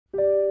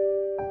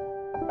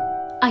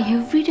I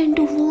have written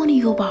to warn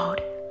you about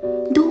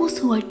those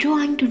who are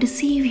trying to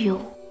deceive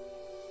you.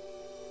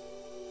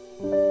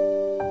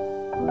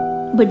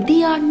 But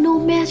they are no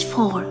match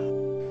for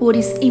what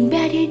is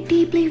embedded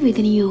deeply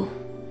within you,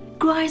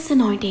 Christ's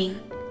anointing,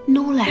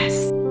 no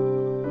less.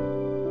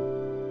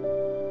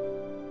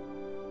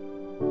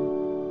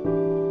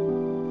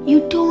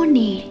 You don't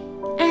need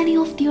any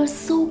of their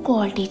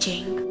so-called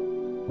teaching.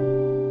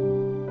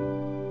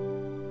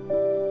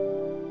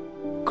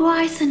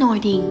 Christ's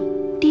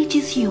anointing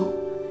teaches you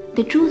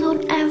the truth on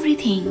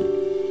everything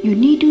you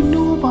need to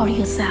know about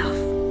yourself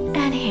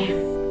and Him,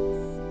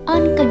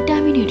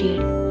 uncontaminated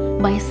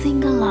by a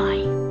single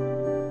lie.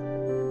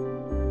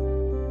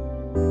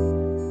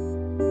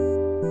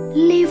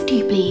 Live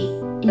deeply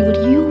in what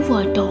you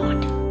were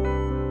taught.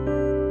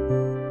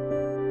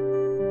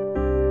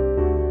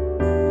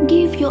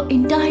 Give your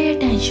entire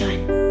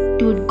attention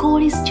to what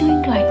God is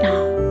doing right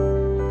now,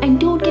 and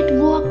don't get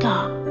worked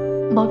up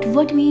about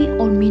what may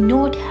or may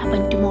not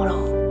happen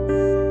tomorrow.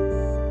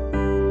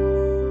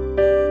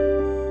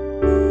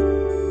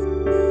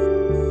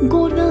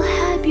 God will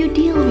help you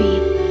deal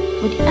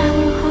with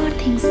whatever hard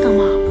things come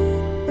up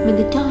when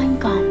the time